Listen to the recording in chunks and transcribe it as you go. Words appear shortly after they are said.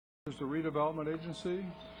There's the redevelopment agency.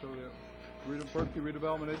 So the Berkeley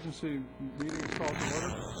Redevelopment Agency meeting is called to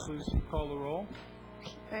order. Please call the roll.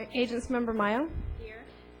 Agents Member Mayo? Here.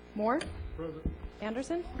 Moore? Present.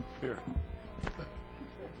 Anderson? Here.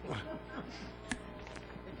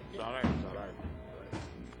 It's all right, it's all right.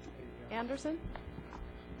 Anderson?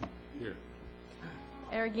 Here.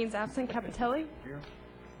 Aragine's absent. Capitelli? Here.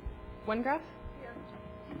 Wingraf? Here.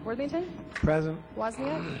 Worthington? Present.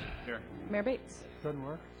 Wozniak? Here. Mayor Bates? Doesn't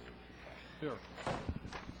work? Here.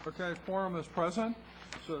 Okay, quorum is present.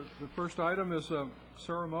 So the first item is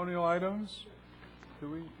ceremonial items. Do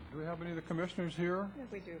we have any of the commissioners here? Yes,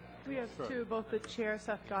 we do. We have Sure. two, both the chair,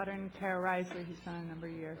 Seth Goddard, and Claire Risley, who's been a number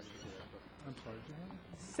of years. I'm sorry, do you have?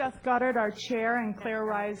 Seth Goddard, our chair, and Claire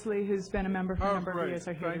Risley, who's been a member for a number of years,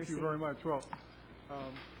 are here to Thank you receive. very much. Well,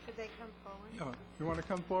 Should they come forward? you want to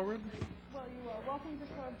come forward? Well, you are welcome to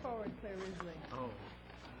come forward, Claire Risley.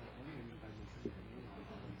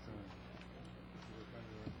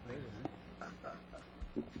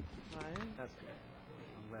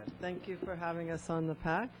 Thank you for having us on the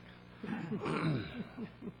PAC. You're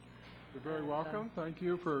very welcome. Thank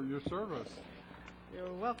you for your service.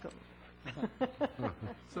 You're welcome.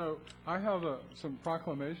 So I have some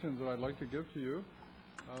proclamations that I'd like to give to you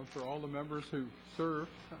for all the members who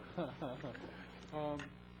served.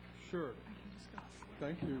 Sure.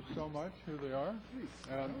 Thank you so much. Here they are.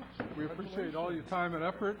 And we appreciate all your time and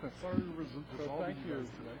effort. So thank you.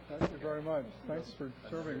 Thank you very much. Thanks for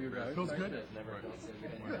serving, you guys. Feels good.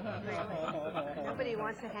 Nobody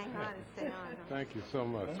wants to hang on and stay on. huh? Thank you so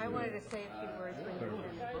much. I wanted to say a few words when you're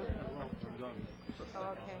finished.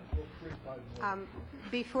 Oh, okay.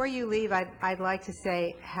 Before you leave, I'd like to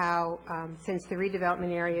say how, since the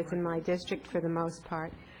redevelopment area is in my district for the most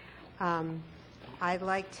part, I'd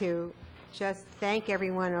like to just thank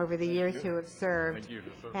everyone over the years who have served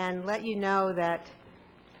and let you know that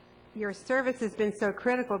your service has been so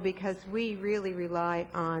critical because we really rely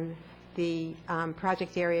on the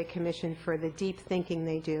Project Area Commission for the deep thinking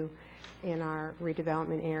they do in our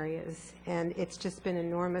redevelopment areas. And it's just been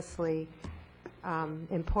enormously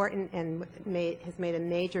important and has made a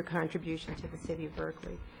major contribution to the city of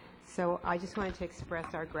Berkeley. So I just wanted to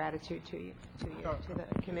express our gratitude to you, to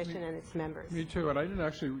the commission and its members. Me too. And I didn't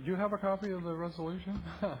actually, do you have a copy of the resolution?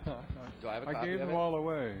 Do I have a I copy gave of them it? all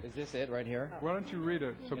away. Is this it right here? Why don't you read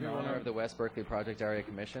it so In people honor know? of the West Berkeley Project Area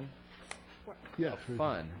Commission? Yes.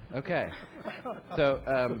 Fun. Okay. So,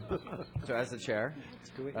 so as the chair,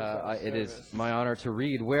 it is my honor to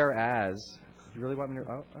read, whereas, you really want me to,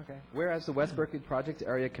 oh, okay. Whereas the West Berkeley Project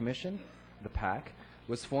Area Commission, the PAC,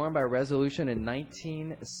 was formed by resolution in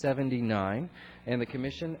 1979, and the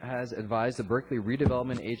commission has advised the Berkeley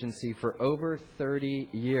Redevelopment Agency for over 30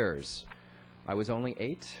 years. I was only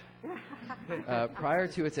 8. Prior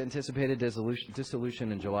to its anticipated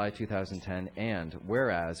dissolution in July 2010, and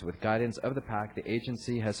whereas, with guidance of the PAC, the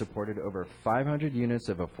agency has supported over 500 units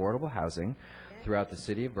of affordable housing throughout the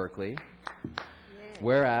city of Berkeley.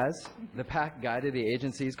 Whereas, the PAC guided the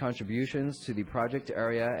agency's contributions to the project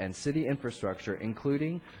area and city infrastructure,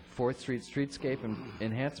 including 4th Street streetscape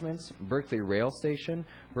enhancements, Berkeley Rail Station,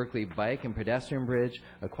 Berkeley Bike and Pedestrian Bridge,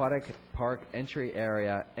 Aquatic Park entry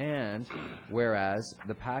area, and whereas,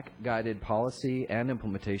 the PAC guided policy and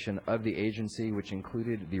implementation of the agency, which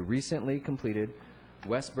included the recently completed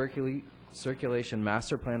West Berkeley Circulation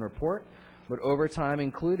Master Plan Report, but over time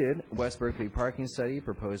included West Berkeley Parking Study,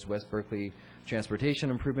 proposed West Berkeley Transportation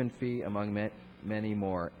Improvement Fee, among many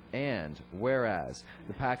more. And whereas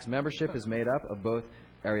the PAC's membership is made up of both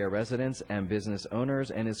area residents and business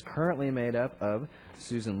owners and is currently made up of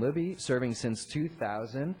Susan Libby, serving since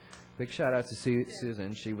 2000. Big shout out to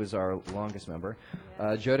Susan, she was our longest member.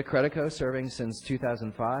 Joe DeCredico, serving since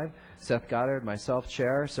 2005. Seth Goddard, myself,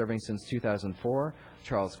 chair, serving since 2004.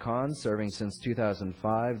 Charles Kahn, serving since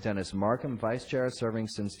 2005. Dennis Markham, vice chair, serving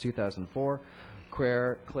since 2004.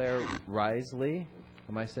 Claire Risley,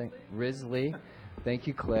 am I saying? Risley. Thank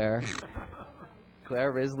you, Claire.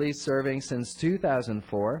 Claire Risley, serving since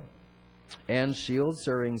 2004. Ann Shields,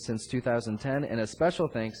 serving since 2010. And a special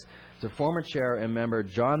thanks to former chair and member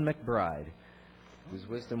John McBride, whose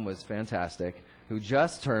wisdom was fantastic, who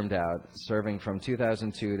just termed out, serving from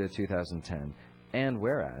 2002 to 2010. And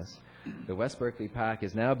whereas, the West Berkeley PAC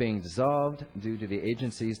is now being dissolved due to the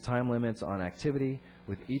agency's time limits on activity,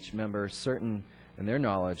 with each member certain in their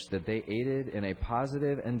knowledge that they aided in a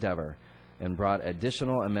positive endeavor and brought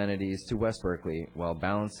additional amenities to West Berkeley while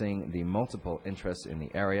balancing the multiple interests in the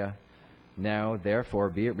area. Now, therefore,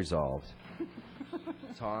 be it resolved.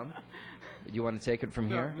 Tom, you want to take it from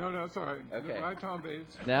here? No, it's all right. Okay. Hi, Tom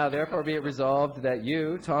Bates. Now, therefore, be it resolved that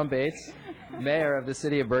you, Tom Bates, Mayor of the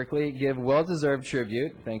City of Berkeley, give well-deserved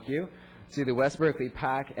tribute, thank you, to the West Berkeley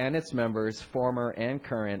PAC and its members, former and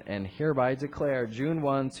current, and hereby declare June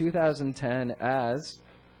 1, 2010 as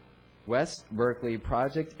West Berkeley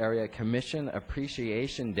Project Area Commission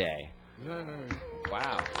Appreciation Day. Yay.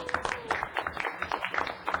 Wow.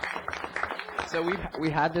 So we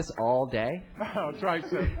had this all day? That's right,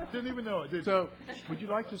 so, didn't even know it, did So, would you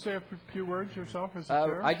like to say a few words yourself as the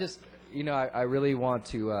chair? I just, I really want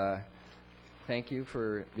to thank you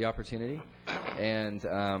for the opportunity, and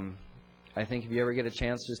I think if you ever get a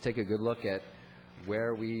chance, just take a good look at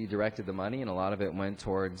where we directed the money, and a lot of it went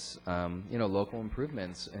towards, local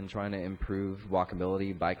improvements and trying to improve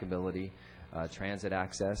walkability, bikeability, transit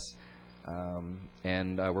access,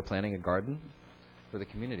 and we're planning a garden for the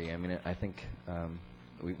community. I mean, I think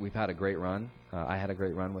we've had a great run. I had a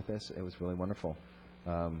great run with this. It was really wonderful.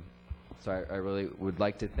 So I really would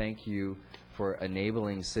like to thank you for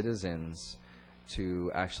enabling citizens to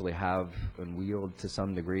actually have and wield to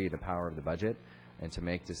some degree the power of the budget and to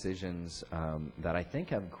make decisions that I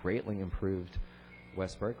think have greatly improved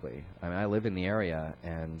West Berkeley. I mean, I live in the area,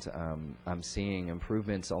 and I'm seeing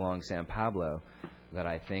improvements along San Pablo that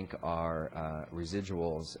I think are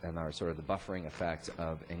residuals and are sort of the buffering effect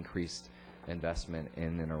of increased investment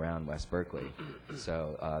in and around West Berkeley.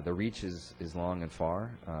 So the reach is long and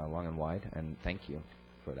far, long and wide, and thank you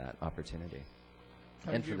for that opportunity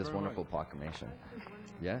and for this wonderful proclamation.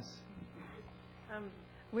 Yes.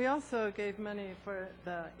 We also gave money for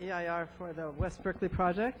the EIR for the West Berkeley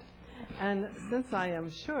project, and since I am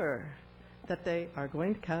sure that they are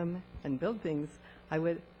going to come and build things, I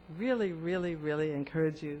would really, really, really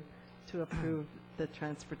encourage you to approve the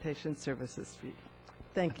transportation services fee.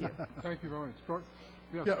 Thank you. Thank you very much. George?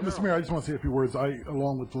 Yes, Yeah, Mr. Carol. Mayor, I just want to say a few words. I,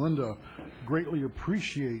 along with Linda, greatly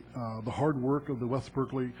appreciate the hard work of the West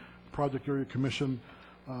Berkeley Project Area Commission.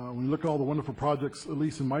 When you look at all the wonderful projects, at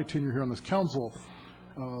least in my tenure here on this council,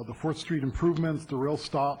 the 4th Street improvements, the rail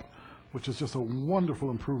stop, which is just a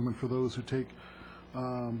wonderful improvement for those who take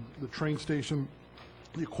the train station,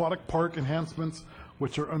 the aquatic park enhancements,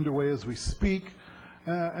 which are underway as we speak,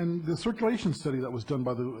 and the circulation study that was done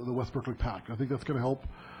by the West Berkeley PAC. I think that's going to help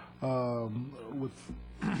with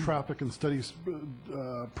traffic and studies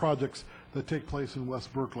projects that take place in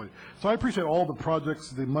West Berkeley. So I appreciate all the projects,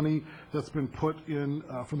 the money that's been put in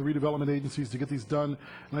from the redevelopment agencies to get these done,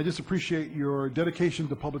 and I just appreciate your dedication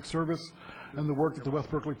to public service and the work that the West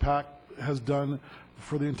Berkeley PAC has done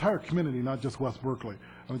for the entire community, not just West Berkeley.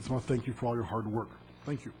 I just want to thank you for all your hard work.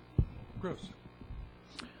 Thank you. Chris?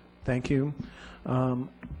 Thank you.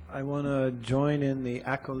 I want to join in the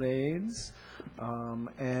accolades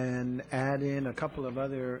and add in a couple of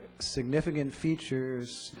other significant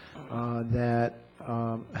features that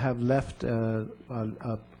have left a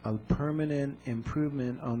permanent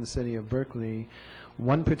improvement on the city of Berkeley.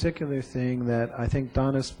 One particular thing that I think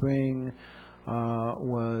Donna Spring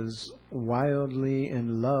was wildly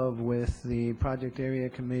in love with the project area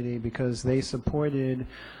committee because they supported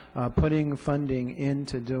putting funding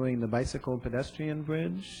into doing the bicycle pedestrian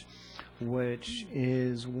bridge, which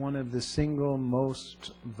is one of the single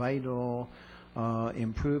most vital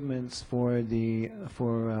improvements for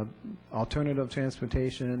alternative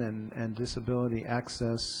transportation and disability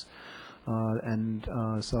access.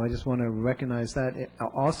 So I just want to recognize that.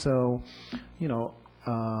 Also,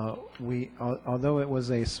 although it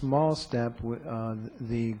was a small step,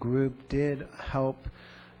 the group did help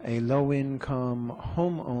a low-income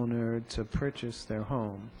homeowner to purchase their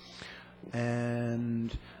home,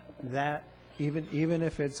 and that even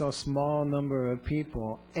if it's a small number of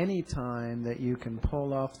people, any time that you can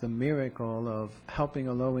pull off the miracle of helping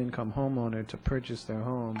a low-income homeowner to purchase their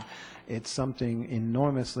home, it's something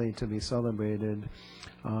enormously to be celebrated.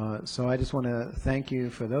 So I just want to thank you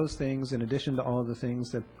for those things, in addition to all the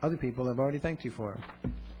things that other people have already thanked you for.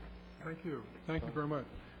 Thank you. Thank you very much.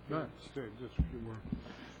 Matt? Just a few more.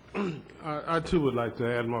 I too would like to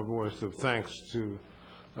add my voice of thanks to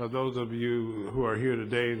those of you who are here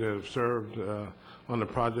today that have served on the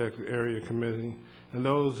project area committee, and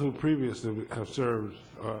those who previously have served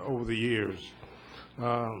over the years.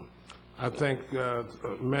 I think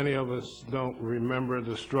many of us don't remember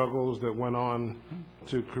the struggles that went on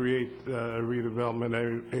to create a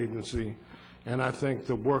redevelopment agency, and I think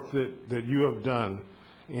the work that you have done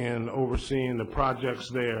in overseeing the projects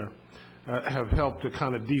there have helped to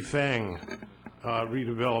kind of defang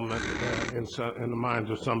redevelopment in the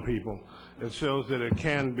minds of some people. It shows that it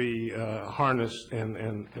can be harnessed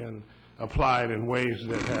and applied in ways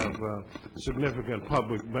that have significant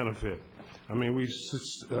public benefit. I mean,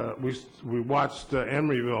 we watched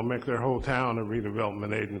Emeryville make their whole town a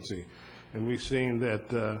redevelopment agency, and we've seen that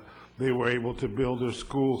they were able to build their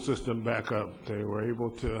school system back up. They were able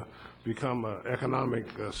to become an economic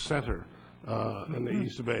center in the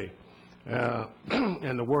East Bay.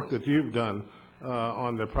 And the work that you've done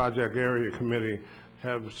on the Project Area Committee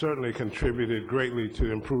have certainly contributed greatly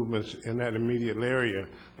to improvements in that immediate area,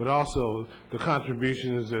 but also the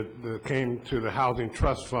contributions that came to the Housing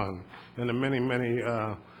Trust Fund and the many, many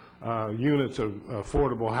units of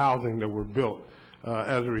affordable housing that were built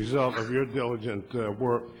as a result of your diligent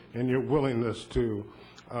work and your willingness to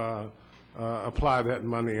apply that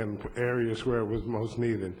money in areas where it was most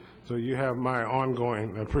needed. So you have my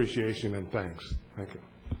ongoing appreciation and thanks. Thank you.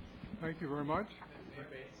 Thank you very much.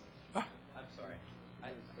 I'm sorry.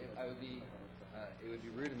 It would be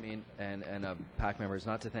rude of me and PAC members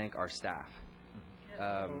not to thank our staff.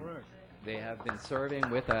 All right. They have been serving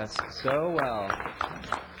with us so well.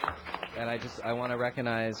 And I want to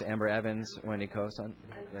recognize Amber Evans, Wendy Coson,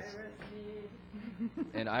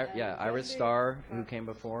 and Iris Starr, who came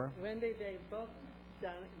before. Wendy,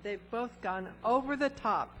 they've both gone over the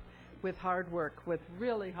top with hard work, with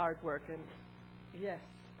really hard work, and yes.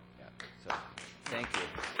 Yeah, so, thank you.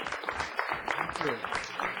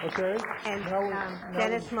 Okay. And now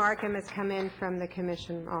Dennis Markham has come in from the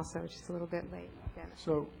commission also, just a little bit late. Dennis.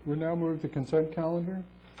 So we now move to consent calendar.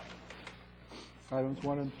 Items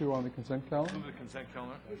 1 and 2 on the consent calendar. The consent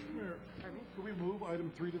calendar. Can we move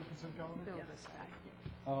item 3 to the consent calendar?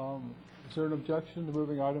 Is there an objection to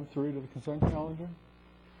moving item 3 to the consent calendar?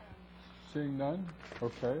 Seeing none?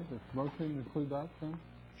 Okay, the motion include that then?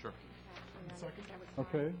 Sure. Second?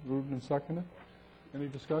 Okay, moved and seconded. Any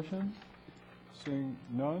discussion? Seeing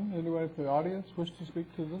none, anyone in the audience wish to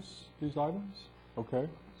speak to these items? Okay,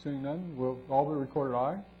 seeing none, we'll all be recorded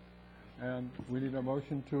aye, and we need a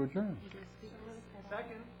motion to adjourn.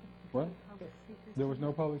 Second. What? There was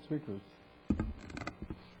no public speakers.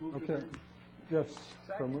 Okay, yes,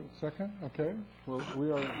 second, okay, well, we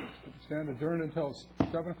are stand adjourned until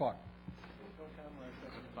 7 o'clock.